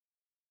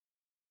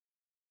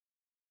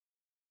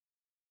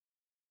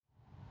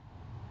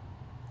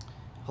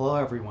Hello,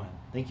 everyone.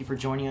 Thank you for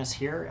joining us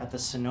here at the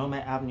Sonoma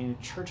Avenue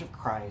Church of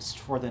Christ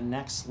for the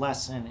next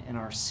lesson in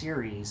our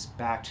series,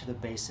 Back to the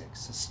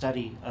Basics, a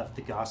study of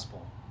the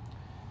gospel.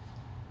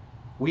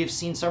 We have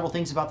seen several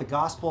things about the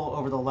gospel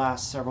over the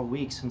last several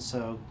weeks, and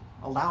so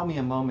allow me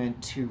a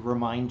moment to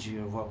remind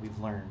you of what we've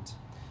learned.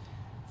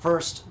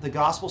 First, the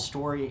gospel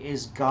story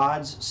is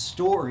God's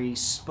story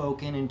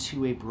spoken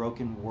into a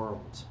broken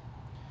world.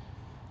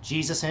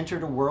 Jesus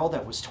entered a world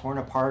that was torn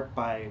apart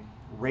by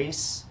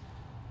race,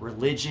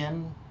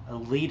 religion,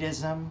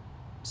 elitism,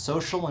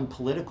 social and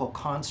political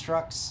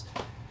constructs.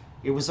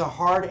 It was a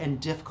hard and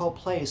difficult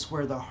place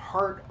where the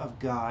heart of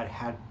God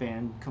had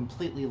been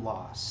completely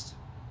lost.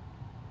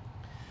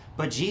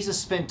 But Jesus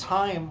spent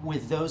time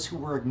with those who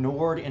were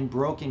ignored and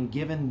broken,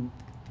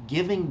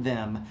 giving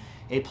them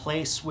a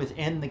place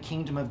within the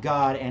kingdom of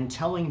God and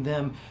telling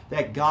them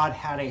that God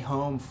had a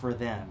home for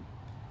them,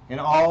 and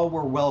all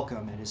were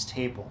welcome at his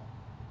table.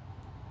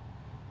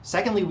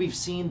 Secondly, we've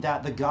seen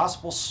that the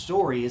gospel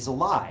story is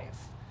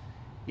alive.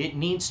 It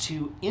needs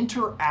to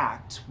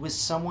interact with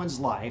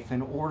someone's life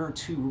in order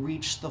to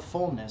reach the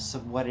fullness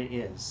of what it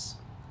is.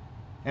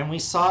 And we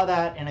saw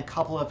that in a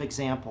couple of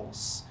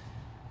examples.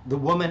 The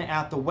woman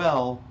at the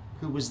well,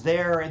 who was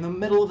there in the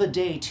middle of the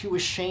day, too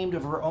ashamed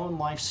of her own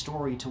life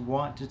story to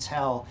want to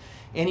tell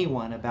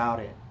anyone about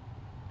it.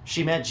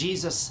 She met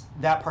Jesus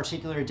that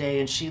particular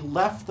day, and she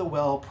left the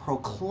well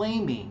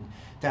proclaiming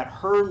that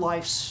her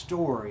life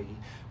story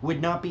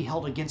would not be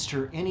held against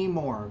her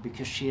anymore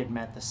because she had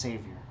met the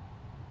Savior.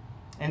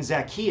 And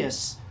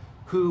Zacchaeus,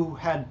 who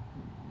had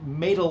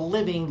made a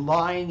living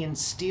lying and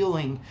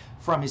stealing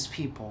from his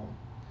people.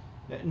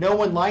 No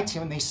one liked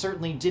him, and they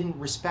certainly didn't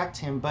respect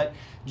him, but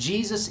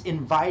Jesus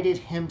invited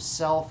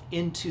himself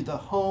into the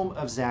home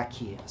of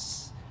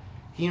Zacchaeus.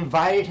 He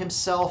invited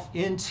himself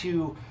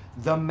into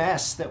the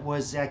mess that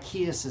was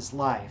Zacchaeus'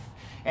 life.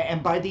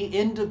 And by the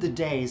end of the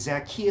day,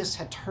 Zacchaeus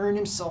had turned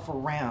himself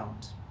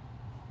around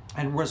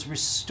and was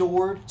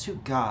restored to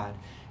God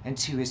and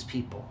to his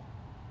people.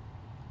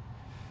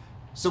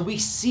 So we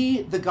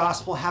see the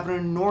gospel have an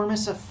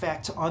enormous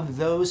effect on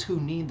those who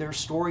need their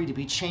story to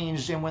be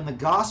changed. And when the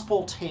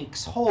gospel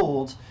takes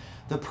hold,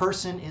 the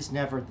person is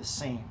never the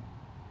same.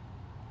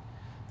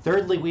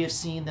 Thirdly, we have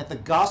seen that the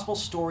gospel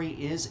story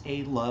is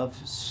a love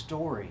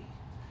story.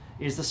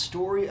 It is the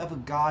story of a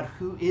God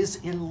who is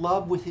in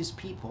love with his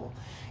people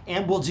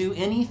and will do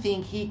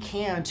anything he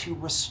can to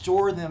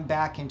restore them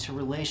back into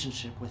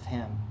relationship with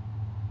him.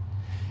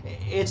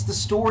 It's the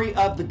story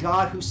of the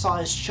God who saw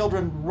his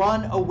children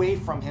run away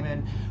from him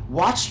and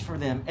watched for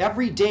them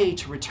every day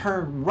to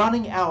return,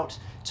 running out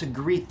to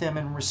greet them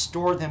and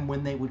restore them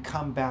when they would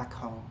come back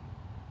home.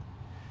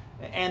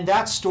 And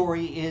that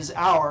story is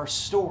our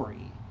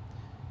story.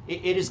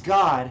 It is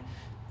God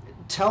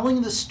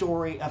telling the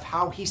story of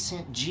how he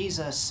sent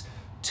Jesus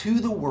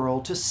to the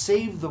world to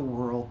save the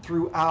world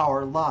through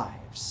our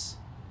lives.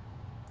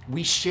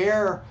 We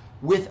share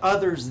with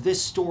others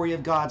this story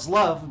of God's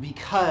love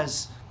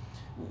because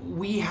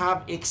we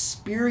have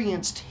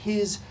experienced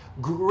his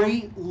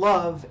great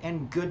love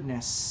and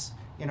goodness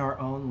in our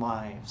own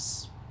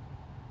lives.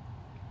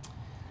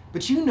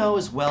 But you know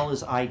as well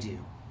as I do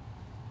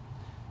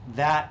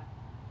that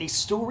a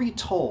story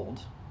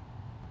told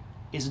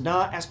is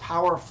not as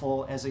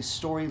powerful as a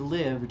story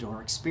lived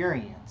or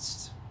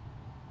experienced.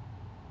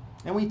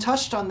 And we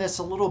touched on this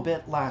a little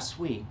bit last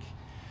week.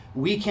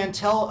 We can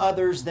tell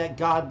others that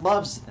God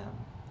loves them.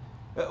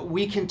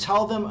 We can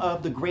tell them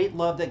of the great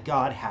love that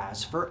God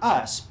has for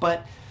us,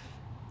 but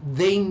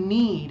they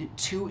need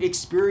to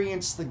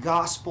experience the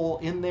gospel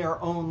in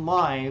their own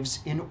lives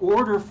in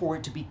order for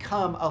it to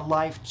become a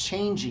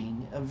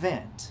life-changing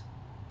event.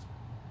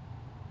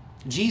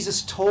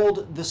 Jesus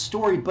told the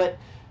story, but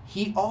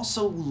he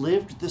also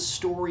lived the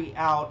story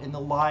out in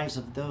the lives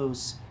of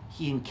those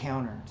he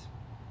encountered.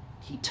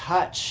 He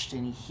touched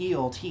and he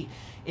healed. He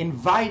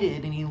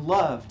invited and he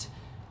loved.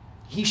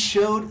 He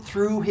showed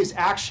through his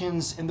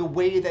actions and the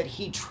way that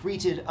he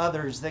treated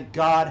others that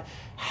God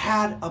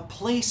had a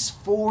place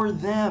for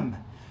them,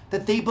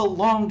 that they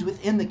belonged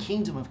within the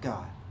kingdom of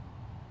God.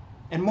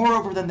 And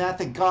moreover than that,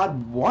 that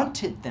God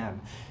wanted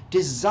them,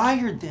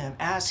 desired them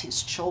as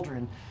his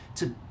children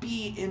to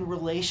be in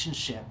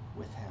relationship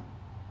with him.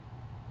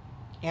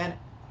 And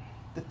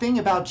the thing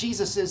about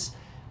Jesus is,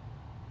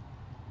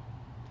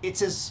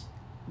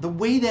 the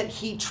way that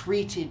he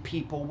treated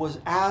people was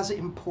as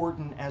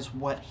important as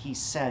what he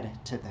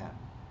said to them.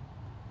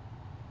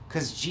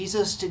 Because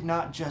Jesus did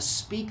not just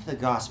speak the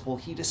gospel,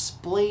 he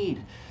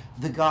displayed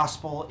the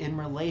gospel in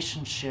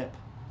relationship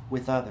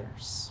with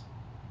others.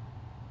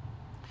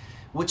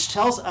 Which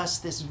tells us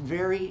this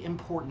very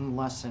important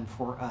lesson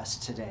for us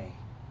today.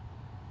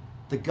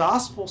 The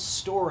gospel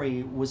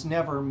story was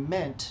never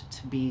meant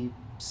to be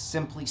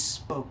simply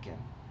spoken.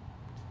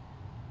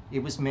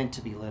 It was meant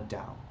to be lived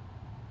out.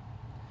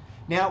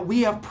 Now,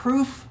 we have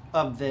proof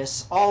of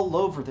this all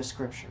over the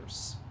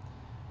scriptures.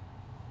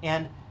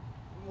 And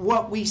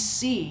what we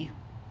see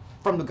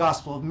from the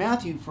Gospel of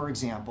Matthew, for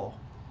example,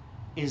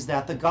 is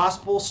that the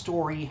gospel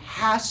story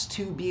has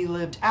to be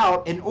lived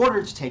out in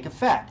order to take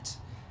effect.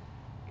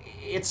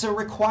 it's a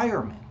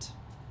requirement.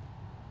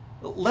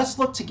 Let's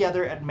look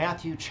together at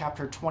Matthew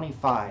chapter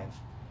 25,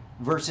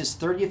 verses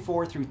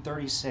 34 through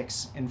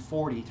 36 and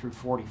 40 through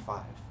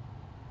 45.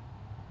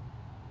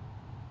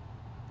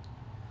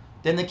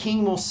 Then the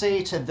king will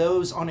say to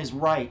those on his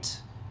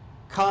right,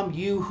 "Come,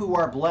 you who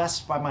are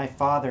blessed by my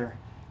Father,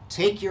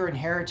 take your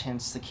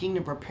inheritance, the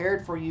kingdom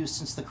prepared for you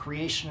since the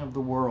creation of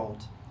the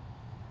world.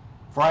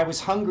 For I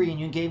was hungry, and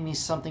you gave me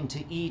something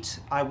to eat.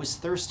 I was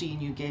thirsty,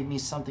 and you gave me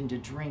something to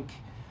drink.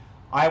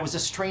 I was a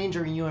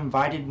stranger, and you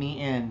invited me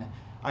in.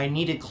 I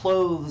needed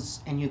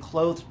clothes, and you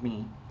clothed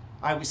me.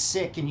 I was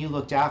sick, and you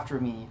looked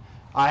after me.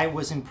 I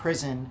was in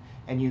prison,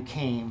 and you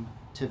came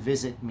to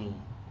visit me."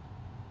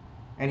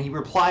 And he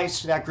replies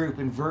to that group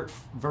in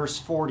verse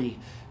 40,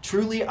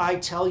 "Truly I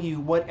tell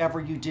you, whatever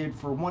you did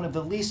for one of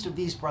the least of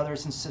these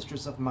brothers and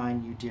sisters of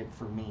mine, you did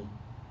for me."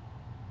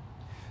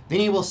 Then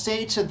he will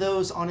say to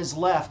those on his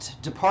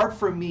left, "Depart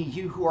from me,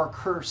 you who are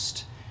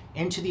cursed,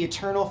 into the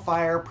eternal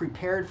fire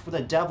prepared for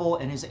the devil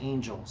and his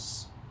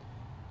angels.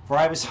 For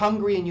I was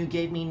hungry, and you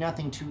gave me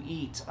nothing to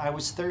eat. I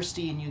was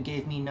thirsty, and you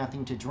gave me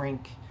nothing to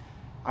drink.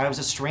 I was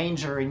a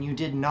stranger, and you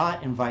did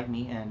not invite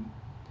me in.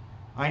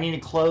 I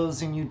needed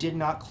clothes, and you did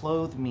not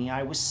clothe me.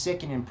 I was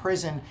sick and in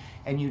prison,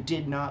 and you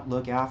did not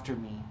look after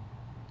me."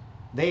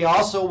 They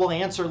also will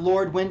answer,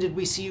 "Lord, when did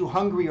we see you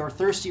hungry or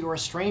thirsty or a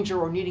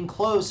stranger or needing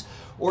clothes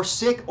or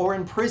sick or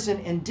in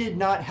prison and did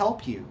not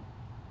help you?"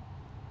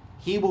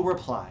 He will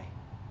reply,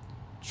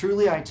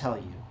 "Truly I tell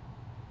you,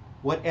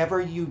 whatever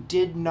you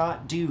did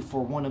not do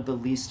for one of the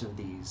least of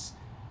these,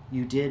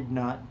 you did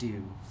not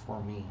do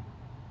for me."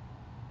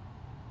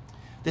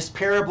 This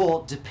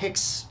parable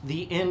depicts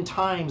the end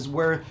times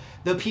where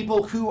the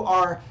people who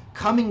are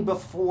coming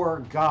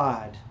before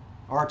God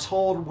are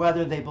told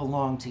whether they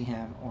belong to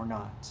him or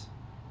not.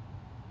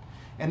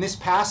 And this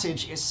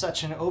passage is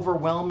such an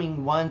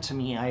overwhelming one to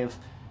me. I have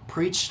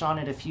preached on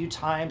it a few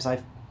times.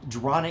 I've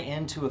drawn it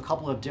into a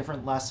couple of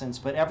different lessons,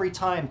 but every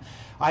time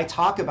I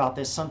talk about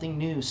this, something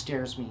new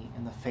stares me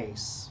in the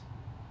face.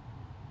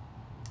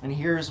 And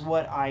here's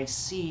what I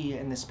see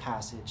in this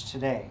passage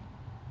today.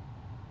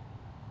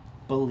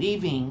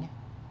 Believing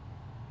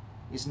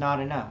is not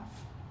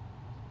enough.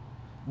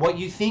 What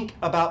you think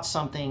about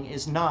something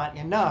is not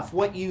enough.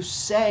 What you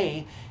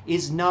say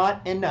is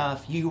not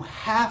enough. You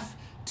have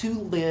to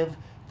live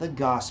the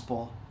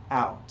gospel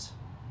out.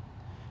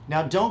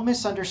 Now, don't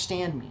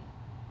misunderstand me.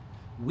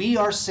 We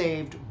are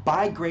saved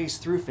by grace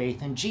through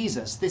faith in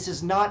Jesus. This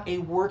is not a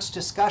works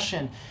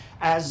discussion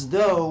as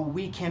though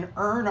we can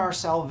earn our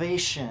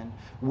salvation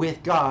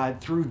with God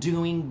through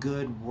doing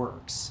good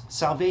works.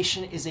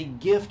 Salvation is a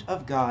gift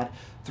of God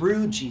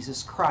through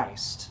Jesus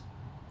Christ.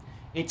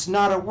 It's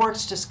not a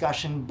works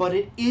discussion, but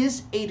it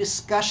is a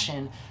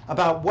discussion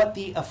about what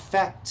the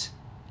effect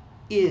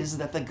is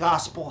that the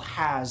gospel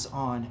has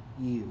on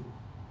you.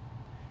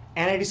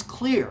 And it is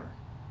clear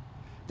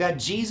that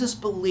Jesus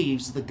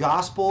believes the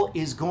gospel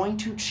is going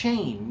to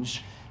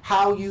change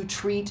how you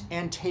treat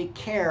and take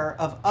care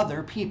of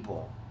other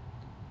people.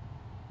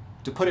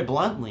 To put it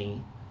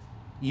bluntly,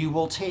 you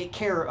will take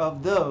care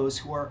of those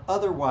who are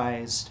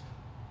otherwise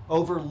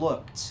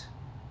overlooked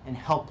and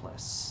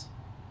helpless.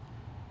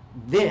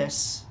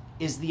 This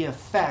is the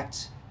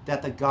effect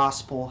that the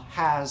gospel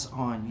has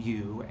on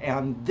you,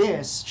 and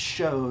this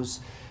shows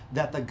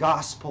that the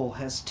gospel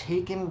has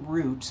taken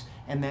root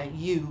and that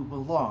you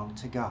belong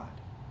to God.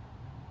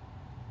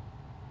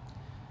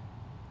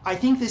 I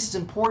think this is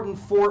important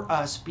for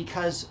us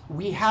because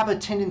we have a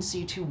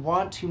tendency to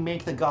want to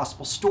make the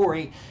gospel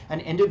story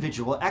an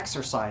individual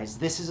exercise.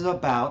 This is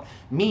about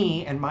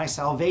me and my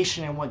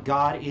salvation and what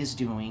God is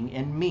doing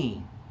in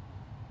me.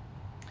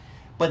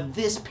 But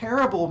this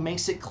parable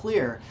makes it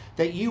clear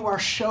that you are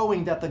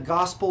showing that the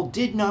gospel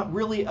did not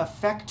really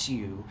affect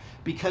you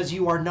because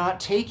you are not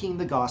taking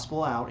the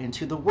gospel out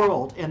into the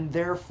world, and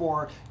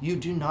therefore you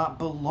do not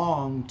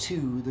belong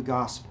to the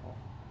gospel.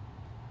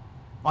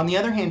 On the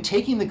other hand,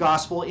 taking the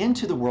gospel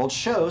into the world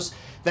shows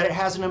that it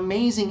has an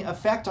amazing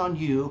effect on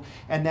you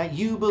and that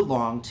you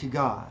belong to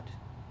God.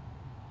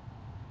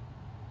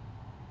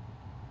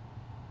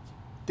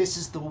 This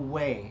is the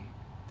way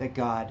that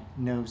God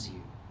knows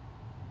you.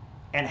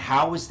 And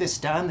how is this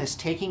done, this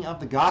taking of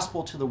the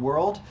gospel to the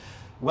world?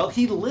 Well,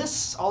 he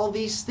lists all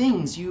these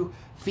things. You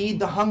feed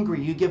the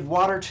hungry, you give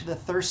water to the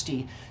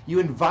thirsty, you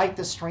invite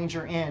the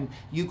stranger in,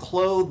 you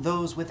clothe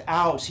those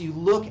without, you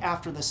look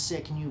after the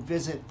sick, and you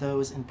visit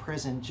those in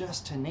prison,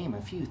 just to name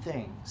a few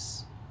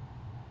things.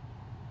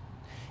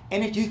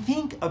 And if you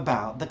think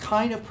about the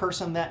kind of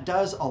person that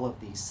does all of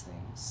these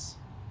things,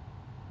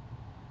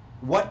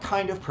 what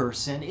kind of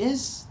person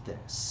is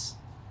this?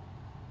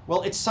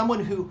 Well, it's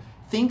someone who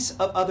thinks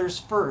of others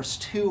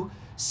first, who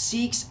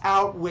seeks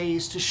out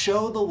ways to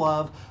show the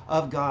love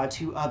of God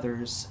to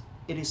others.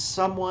 It is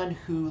someone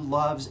who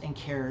loves and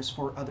cares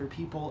for other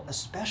people,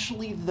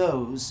 especially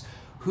those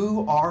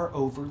who are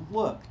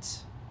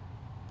overlooked.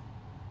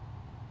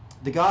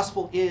 The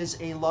gospel is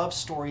a love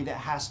story that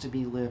has to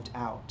be lived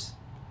out.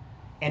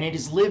 And it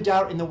is lived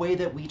out in the way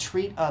that we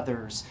treat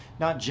others,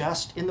 not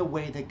just in the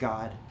way that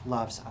God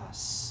loves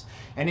us.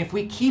 And if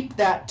we keep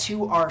that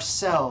to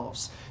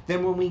ourselves,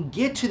 then when we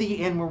get to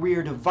the end where we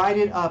are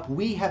divided up,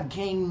 we have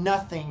gained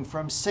nothing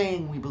from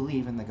saying we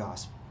believe in the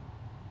gospel.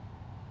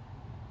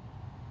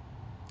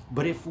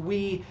 But if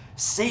we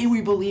say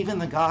we believe in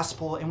the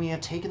gospel and we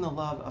have taken the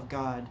love of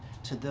God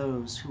to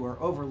those who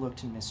are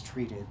overlooked and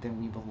mistreated,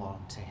 then we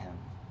belong to him.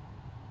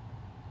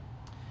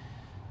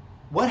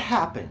 What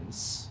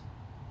happens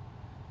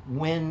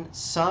when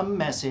some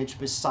message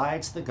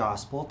besides the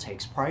gospel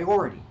takes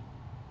priority?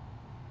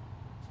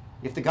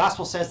 If the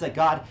gospel says that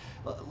God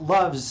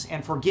loves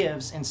and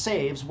forgives and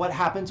saves, what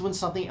happens when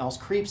something else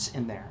creeps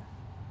in there?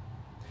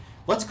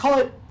 Let's call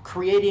it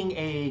creating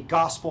a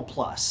gospel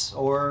plus,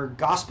 or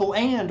gospel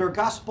and, or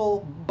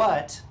gospel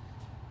but.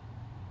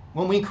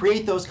 When we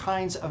create those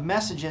kinds of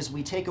messages,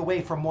 we take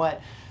away from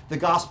what the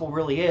gospel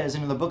really is.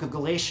 And in the book of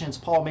Galatians,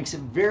 Paul makes it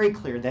very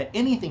clear that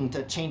anything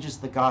that changes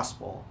the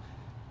gospel,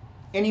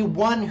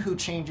 anyone who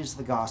changes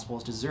the gospel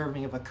is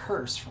deserving of a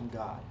curse from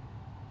God.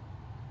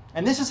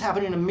 And this has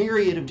happened in a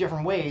myriad of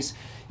different ways,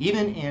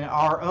 even in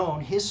our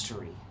own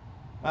history.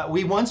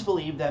 We once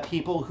believed that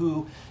people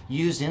who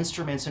used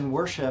instruments in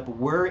worship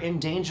were in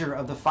danger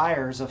of the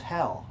fires of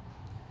hell.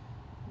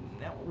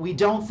 We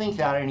don't think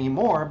that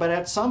anymore, but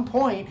at some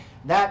point,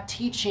 that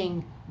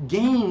teaching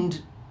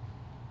gained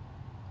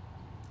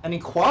an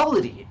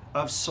equality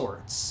of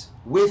sorts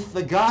with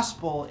the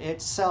gospel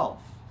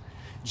itself.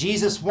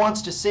 Jesus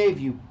wants to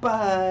save you,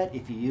 but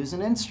if you use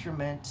an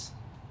instrument.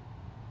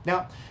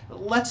 Now,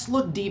 let's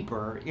look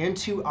deeper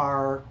into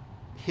our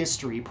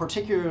history,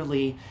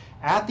 particularly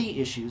at the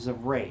issues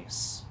of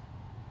race.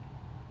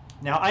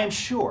 Now, I am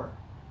sure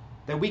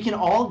that we can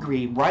all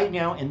agree right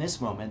now in this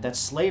moment that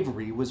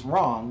slavery was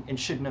wrong and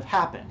shouldn't have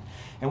happened.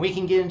 And we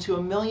can get into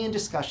a million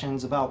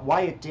discussions about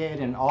why it did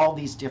and all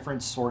these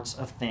different sorts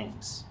of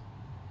things.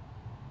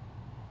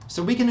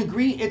 So we can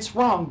agree it's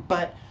wrong,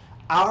 but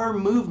our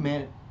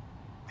movement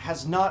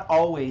has not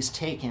always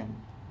taken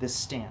this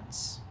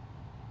stance.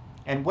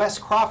 And Wes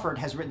Crawford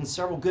has written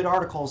several good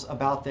articles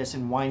about this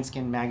in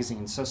Wineskin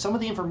magazine. So some of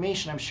the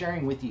information I'm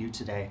sharing with you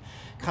today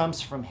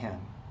comes from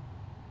him.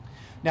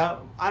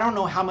 Now, I don't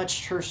know how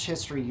much church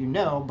history you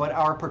know, but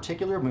our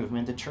particular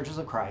movement, the Churches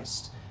of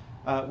Christ,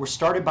 were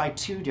started by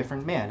two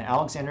different men,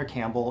 Alexander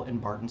Campbell and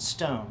Barton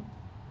Stone.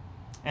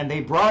 And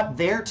they brought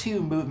their two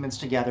movements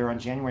together on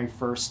January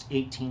 1st,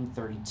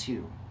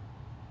 1832.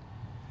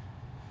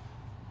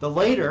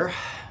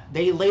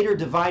 They later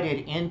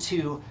divided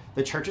into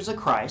the Churches of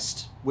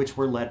Christ, which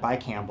were led by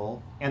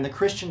Campbell, and the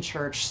Christian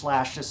Church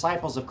 /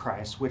 Disciples of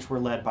Christ, which were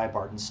led by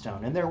Barton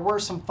Stone. And there were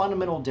some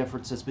fundamental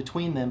differences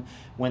between them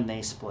when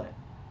they split.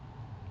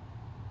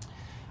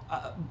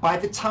 By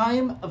the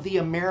time of the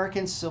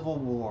American Civil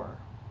War,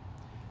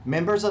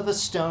 members of the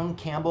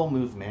Stone-Campbell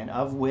movement,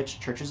 of which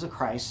Churches of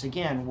Christ,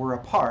 again, were a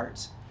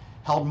part,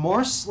 held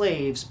more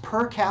slaves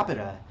per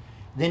capita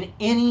than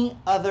any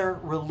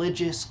other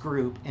religious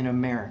group in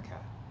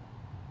America,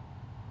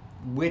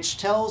 which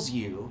tells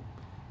you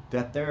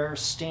that their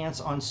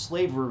stance on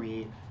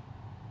slavery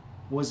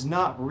was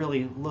not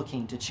really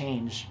looking to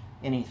change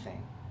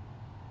anything.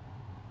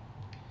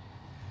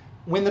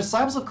 When the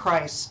Disciples of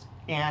Christ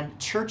and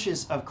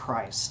Churches of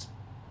Christ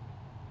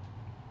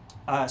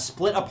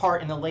split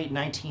apart in the late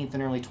 19th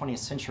and early 20th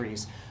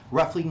centuries,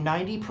 roughly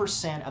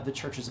 90% of the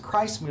Churches of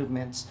Christ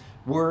movements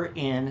were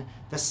in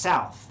the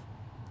South.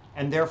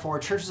 And therefore,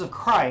 Churches of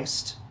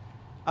Christ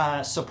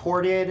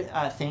supported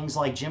things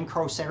like Jim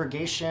Crow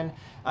segregation,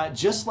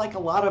 just like a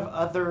lot of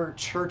other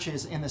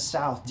churches in the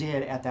South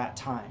did at that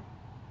time.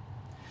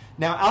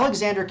 Now,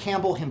 Alexander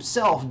Campbell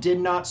himself did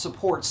not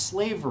support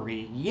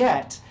slavery,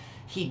 yet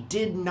he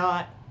did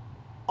not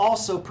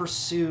also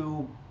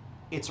pursue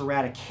its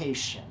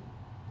eradication.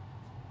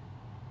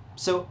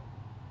 So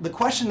the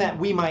question that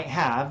we might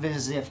have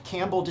is, if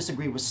Campbell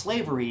disagreed with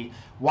slavery,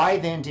 why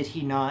then did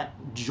he not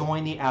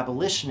join the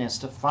abolitionists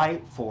to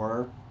fight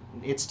for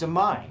its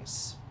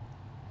demise?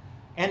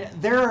 And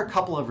there are a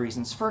couple of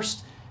reasons.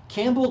 First,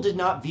 Campbell did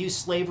not view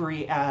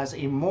slavery as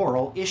a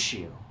moral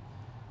issue.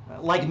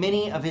 Like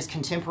many of his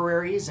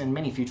contemporaries and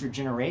many future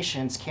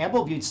generations,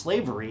 Campbell viewed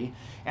slavery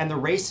and the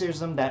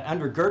racism that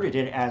undergirded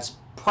it as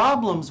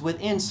problems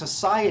within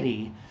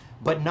society,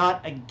 but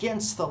not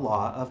against the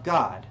law of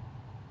God.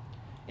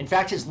 In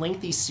fact, his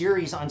lengthy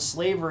series on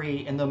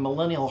slavery in the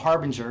Millennial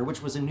Harbinger,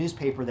 which was a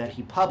newspaper that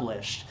he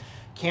published,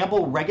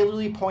 Campbell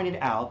regularly pointed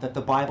out that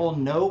the Bible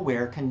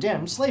nowhere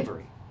condemned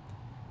slavery.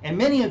 And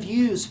many have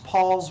used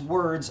Paul's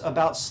words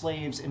about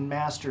slaves and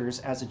masters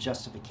as a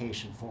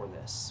justification for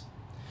this.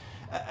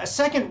 A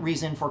second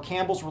reason for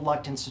Campbell's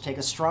reluctance to take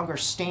a stronger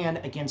stand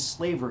against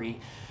slavery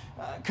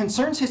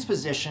concerns his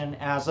position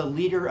as a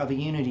leader of a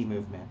unity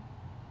movement.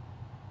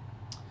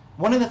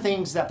 One of the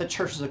things that the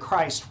Churches of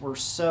Christ were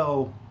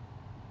so,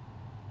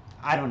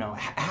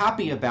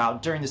 happy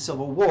about during the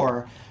Civil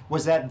War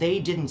was that they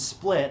didn't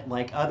split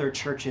like other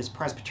churches,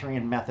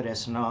 Presbyterian,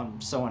 Methodist,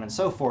 and so on and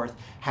so forth,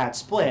 had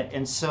split.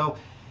 And so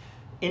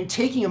in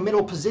taking a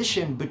middle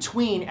position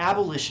between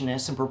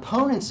abolitionists and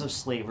proponents of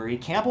slavery,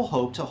 Campbell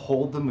hoped to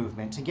hold the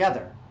movement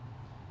together.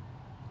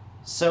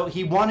 So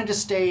he wanted to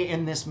stay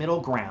in this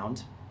middle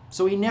ground,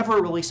 so he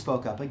never really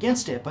spoke up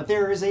against it. But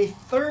there is a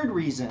third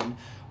reason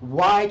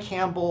why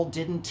Campbell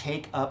didn't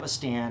take up a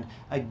stand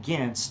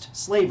against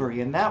slavery,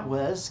 and that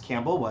was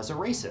Campbell was a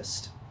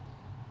racist.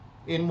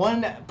 In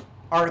one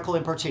article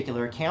in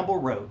particular, Campbell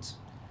wrote,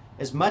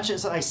 "As much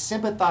as I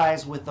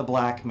sympathize with the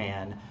black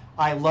man,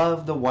 I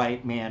love the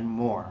white man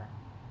more."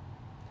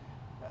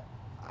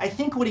 I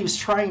think what he was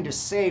trying to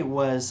say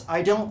was,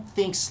 I don't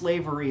think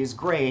slavery is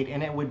great,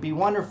 and it would be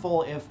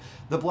wonderful if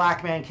the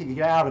black man could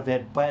get out of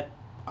it, but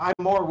I'm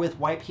more with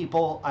white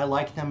people, I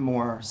like them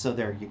more, so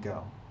there you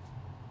go.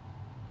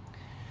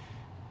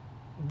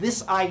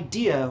 This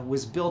idea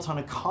was built on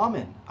a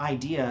common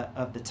idea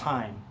of the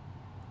time,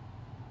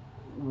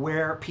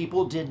 where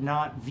people did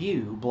not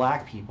view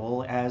black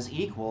people as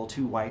equal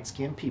to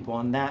white-skinned people,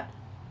 and that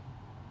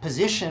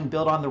position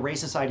built on the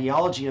racist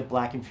ideology of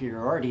black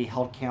inferiority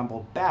held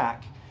Campbell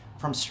back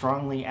from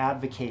strongly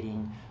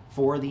advocating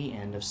for the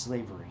end of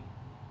slavery.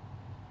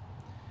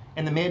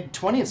 In the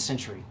mid-20th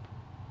century,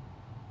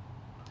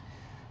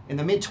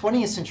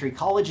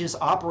 colleges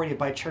operated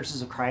by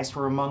Churches of Christ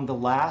were among the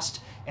last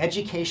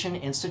education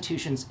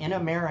institutions in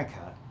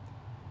America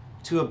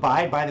to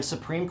abide by the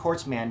Supreme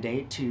Court's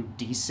mandate to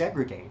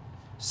desegregate,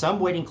 some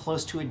waiting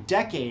close to a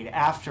decade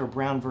after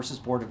Brown versus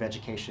Board of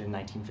Education in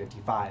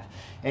 1955.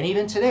 And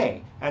even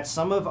today, at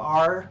some of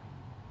our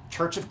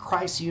Church of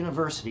Christ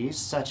universities,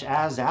 such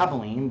as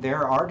Abilene,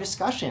 there are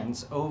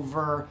discussions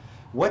over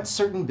what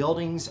certain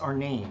buildings are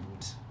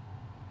named,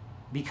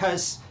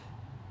 because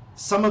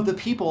some of the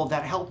people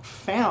that helped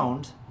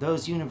found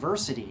those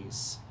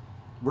universities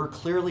were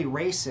clearly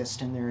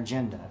racist in their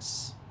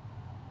agendas.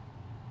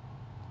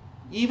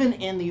 Even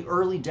in the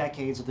early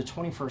decades of the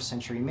 21st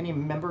century, many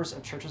members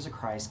of Churches of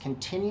Christ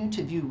continue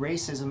to view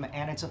racism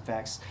and its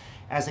effects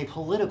as a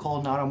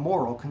political, not a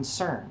moral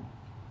concern.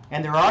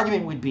 And their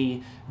argument would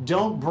be,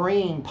 don't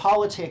bring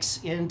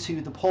politics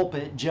into the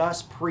pulpit,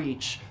 just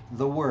preach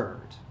the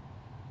word.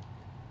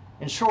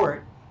 In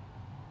short,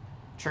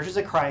 Churches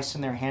of Christ in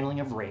their handling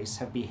of race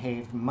have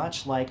behaved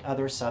much like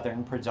other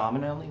Southern,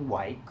 predominantly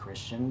white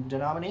Christian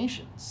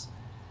denominations.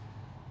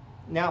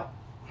 Now,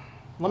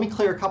 let me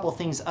clear a couple of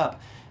things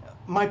up.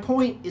 My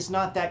point is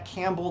not that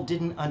Campbell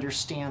didn't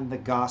understand the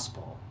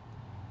gospel,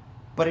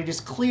 but it is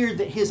clear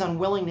that his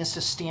unwillingness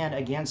to stand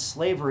against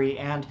slavery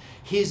and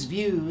his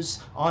views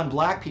on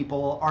black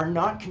people are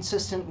not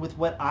consistent with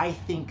what I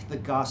think the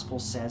gospel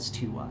says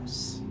to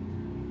us.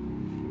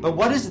 But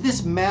what does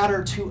this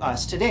matter to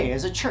us today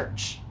as a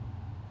church?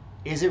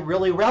 Is it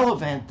really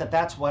relevant that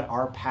that's what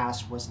our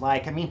past was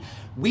like? I mean,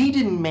 we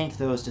didn't make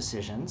those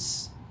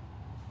decisions.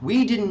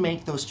 We didn't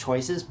make those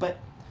choices, but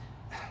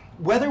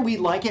whether we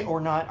like it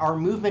or not, our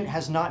movement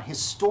has not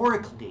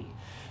historically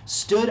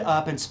stood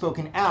up and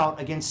spoken out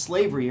against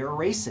slavery or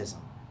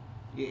racism.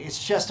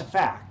 It's just a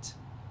fact.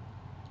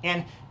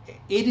 And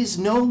it is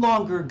no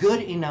longer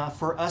good enough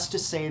for us to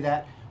say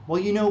that,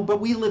 well,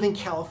 but we live in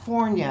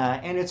California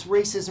and its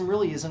racism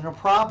really isn't a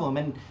problem.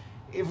 And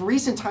if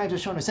recent times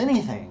have shown us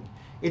anything,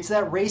 it's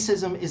that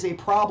racism is a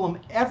problem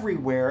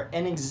everywhere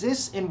and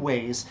exists in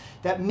ways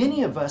that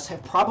many of us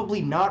have probably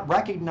not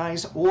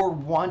recognized or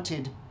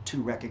wanted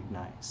to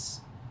recognize.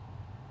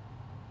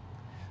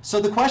 So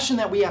the question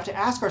that we have to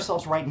ask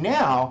ourselves right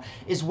now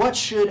is, what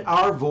should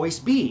our voice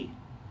be?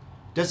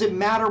 Does it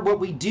matter what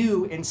we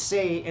do and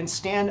say and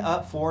stand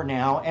up for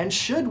now? And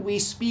should we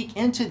speak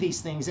into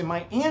these things? And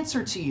my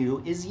answer to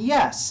you is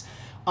yes,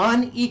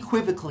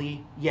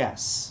 unequivocally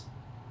yes.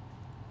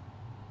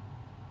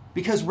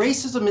 Because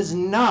racism is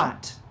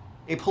not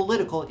a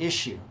political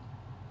issue.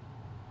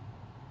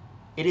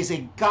 It is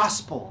a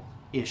gospel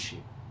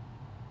issue.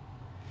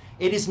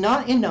 It is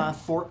not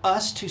enough for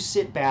us to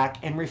sit back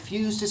and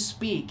refuse to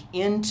speak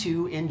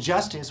into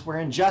injustice where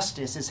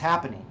injustice is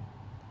happening.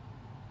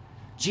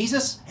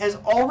 Jesus has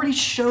already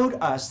showed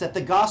us that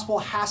the gospel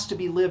has to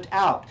be lived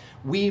out.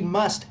 We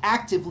must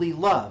actively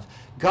love.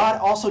 God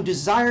also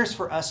desires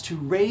for us to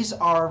raise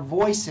our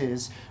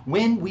voices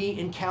when we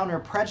encounter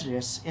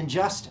prejudice and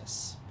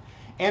injustice.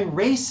 And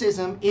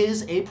racism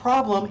is a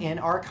problem in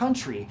our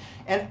country.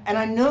 And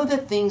I know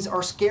that things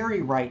are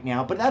scary right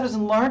now, but that is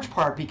in large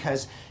part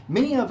because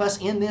many of us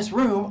in this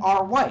room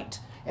are white,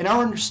 and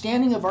our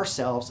understanding of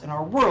ourselves and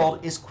our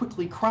world is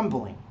quickly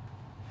crumbling.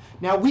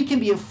 Now, we can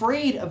be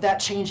afraid of that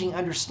changing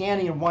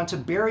understanding and want to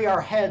bury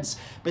our heads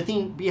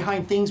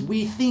behind things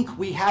we think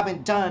we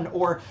haven't done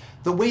or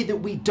the way that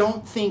we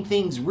don't think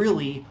things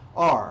really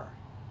are.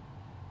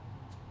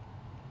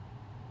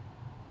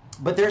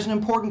 But there's an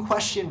important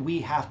question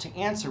we have to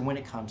answer when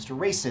it comes to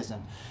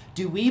racism.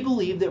 Do we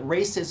believe that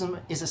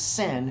racism is a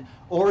sin,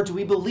 or do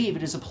we believe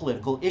it is a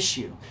political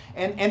issue?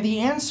 And the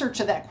answer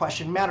to that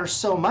question matters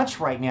so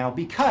much right now,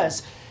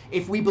 because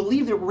if we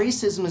believe that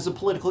racism is a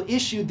political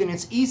issue, then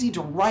it's easy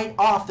to write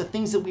off the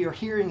things that we are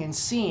hearing and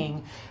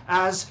seeing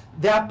as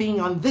that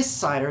being on this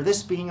side or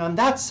this being on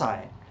that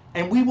side.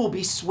 And we will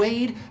be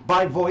swayed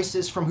by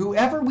voices from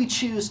whoever we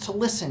choose to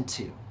listen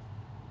to.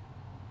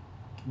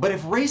 But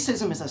if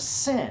racism is a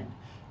sin,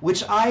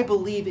 which I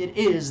believe it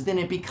is, then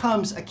it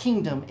becomes a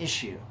kingdom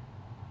issue.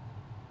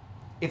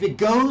 if it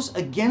goes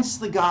against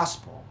the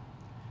gospel,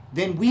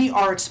 then we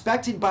are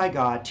expected by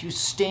God to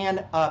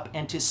stand up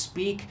and to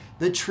speak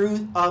the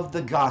truth of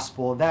the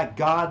gospel, that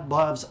God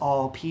loves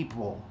all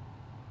people,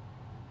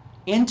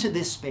 into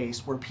this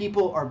space where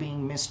people are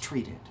being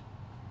mistreated.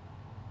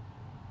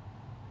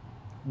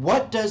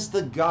 What does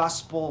the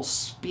gospel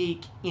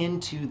speak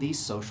into these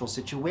social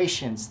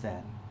situations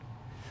then?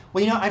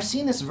 Well, I've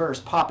seen this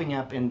verse popping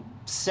up in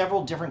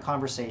several different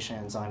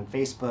conversations on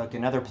Facebook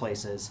and other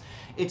places.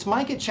 It's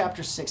Micah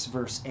chapter 6,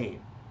 verse 8.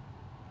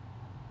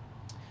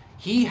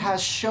 He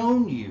has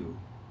shown you,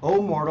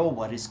 O mortal,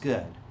 what is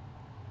good.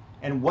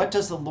 And what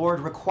does the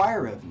Lord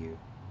require of you?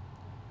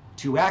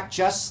 To act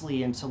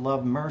justly and to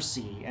love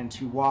mercy and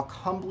to walk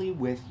humbly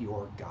with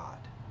your God.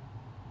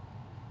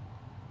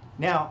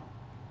 Now,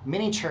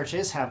 many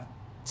churches have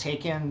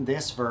taken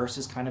this verse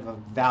as kind of a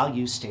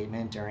value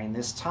statement during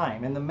this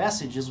time, and the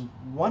message is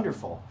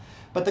wonderful.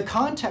 But the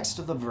context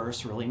of the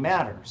verse really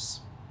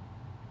matters.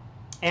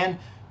 And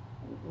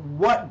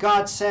what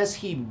God says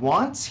he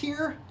wants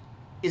here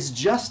is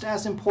just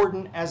as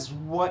important as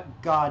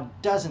what God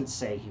doesn't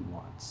say he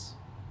wants.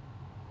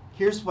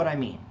 Here's what I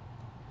mean.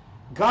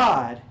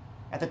 God,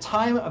 at the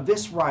time of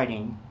this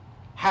writing,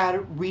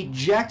 had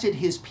rejected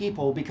his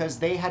people because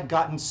they had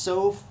gotten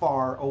so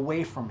far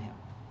away from him.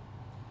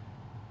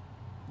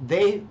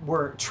 They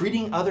were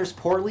treating others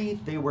poorly.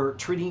 They were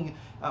treating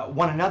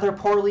one another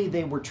poorly.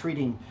 They were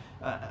treating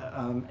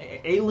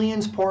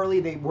aliens poorly.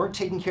 They weren't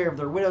taking care of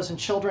their widows and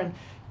children.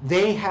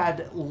 They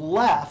had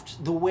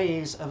left the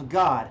ways of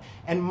God.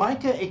 And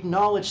Micah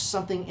acknowledged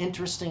something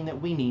interesting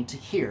that we need to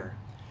hear,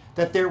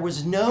 that there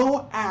was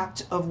no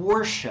act of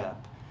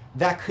worship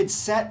that could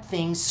set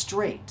things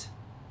straight.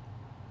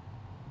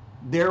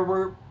 There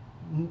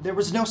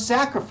was no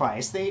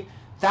sacrifice.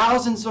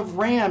 Thousands of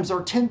rams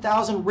or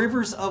 10,000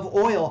 rivers of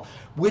oil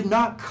would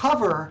not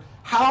cover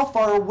how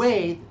far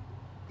away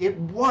it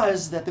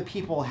was that the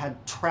people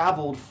had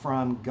traveled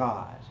from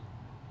God.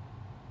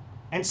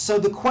 And so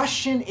the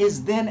question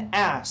is then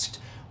asked,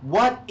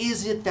 what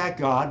is it that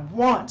God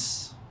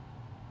wants?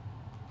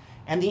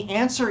 And the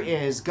answer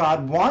is,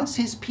 God wants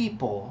his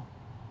people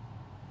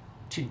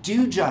to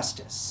do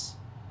justice,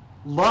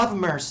 love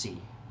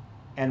mercy,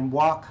 and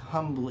walk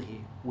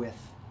humbly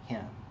with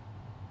him.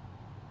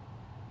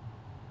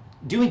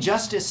 Doing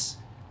justice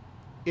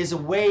is a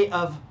way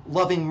of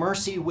loving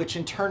mercy, which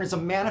in turn is a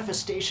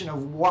manifestation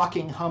of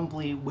walking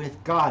humbly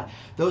with God.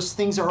 Those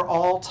things are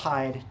all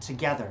tied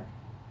together.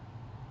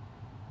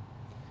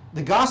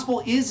 The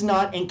gospel is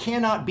not and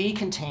cannot be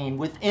contained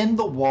within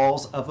the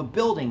walls of a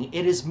building.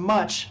 It is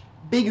much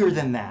bigger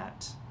than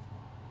that.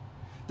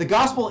 The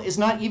gospel is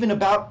not even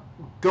about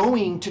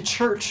going to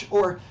church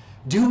or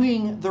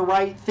doing the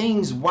right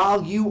things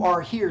while you are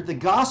here. The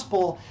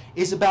gospel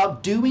is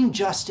about doing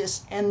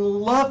justice and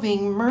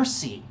loving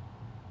mercy.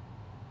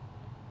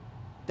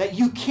 That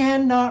you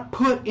cannot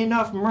put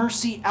enough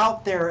mercy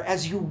out there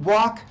as you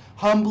walk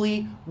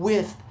humbly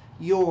with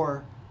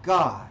your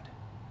God.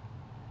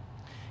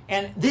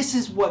 And this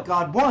is what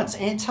God wants,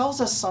 and it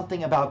tells us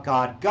something about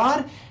God.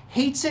 God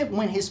hates it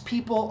when his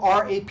people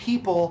are a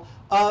people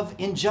of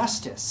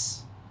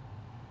injustice.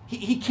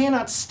 He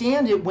cannot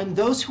stand it when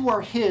those who are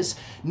his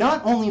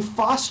not only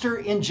foster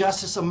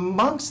injustice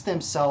amongst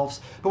themselves,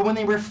 but when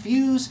they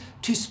refuse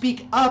to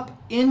speak up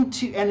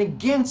into and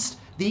against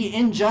the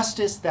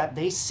injustice that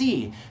they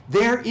see.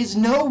 There is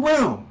no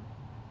room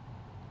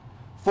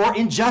for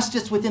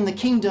injustice within the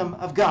kingdom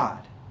of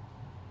God.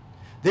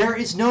 There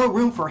is no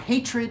room for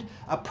hatred,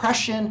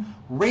 oppression,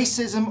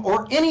 racism,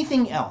 or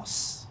anything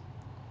else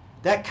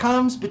that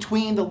comes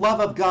between the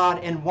love of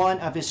God and one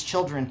of his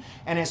children.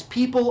 And as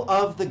people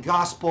of the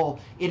gospel,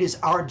 it is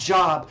our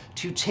job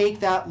to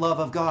take that love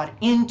of God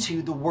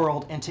into the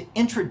world and to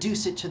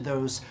introduce it to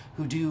those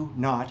who do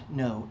not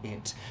know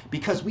it.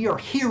 Because we are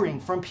hearing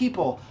from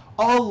people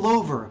all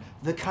over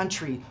the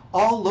country,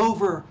 all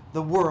over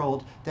the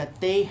world,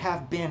 that they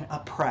have been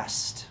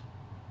oppressed.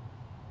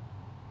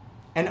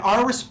 And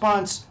our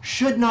response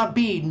should not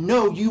be,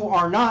 no, you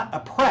are not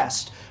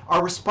oppressed.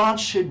 Our response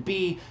should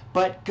be,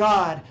 but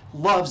God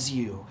loves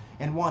you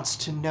and wants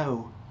to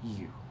know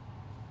you.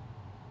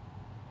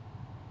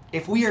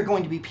 If we are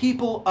going to be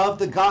people of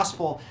the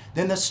gospel,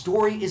 then the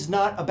story is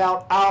not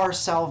about our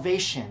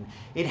salvation.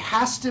 It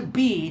has to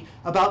be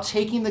about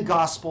taking the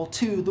gospel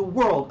to the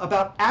world,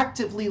 about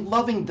actively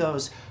loving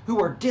those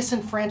who are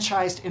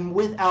disenfranchised and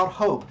without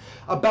hope,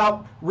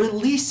 about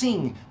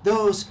releasing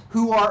those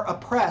who are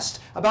oppressed,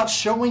 about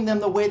showing them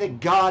the way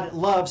that God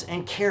loves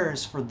and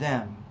cares for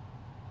them.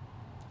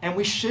 And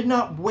we should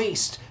not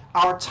waste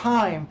our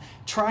time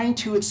trying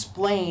to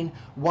explain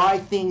why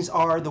things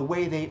are the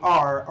way they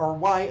are or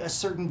why a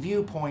certain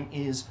viewpoint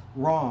is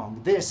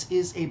wrong. This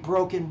is a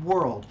broken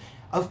world.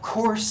 Of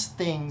course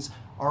things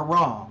are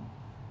wrong.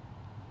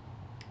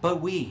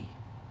 But we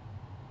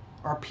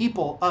are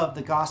people of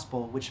the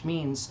gospel, which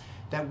means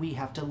that we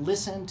have to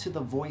listen to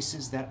the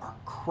voices that are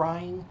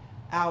crying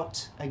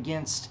out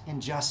against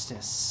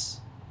injustice.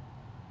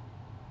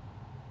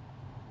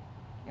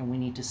 And we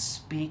need to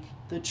speak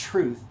the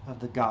truth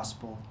of the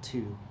gospel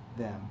to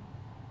them.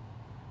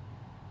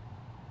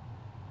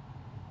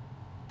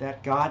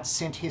 that God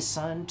sent his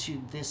Son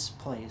to this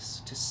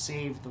place to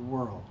save the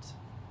world.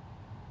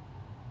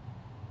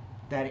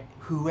 That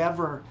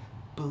whoever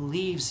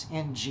believes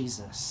in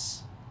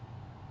Jesus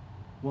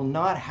will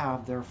not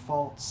have their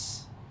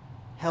faults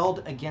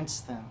held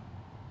against them,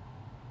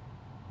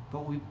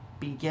 but will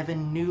be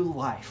given new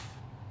life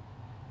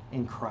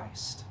in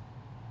Christ.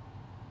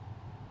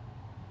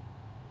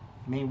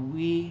 May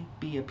we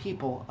be a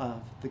people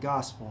of the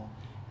gospel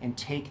and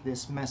take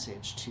this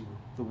message to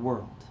the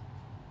world.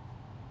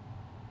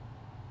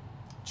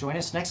 Join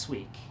us next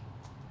week,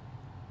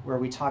 where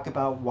we talk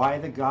about why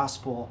the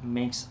gospel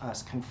makes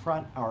us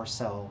confront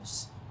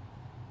ourselves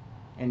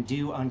and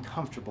do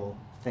uncomfortable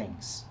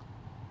things.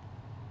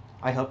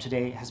 I hope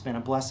today has been a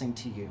blessing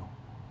to you.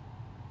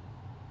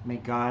 May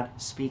God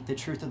speak the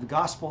truth of the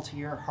gospel to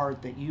your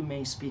heart, that you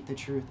may speak the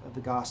truth of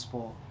the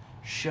gospel,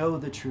 show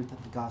the truth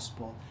of the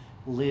gospel,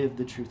 live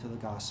the truth of the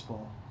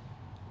gospel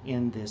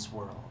in this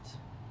world.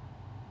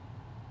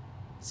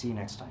 See you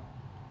next time.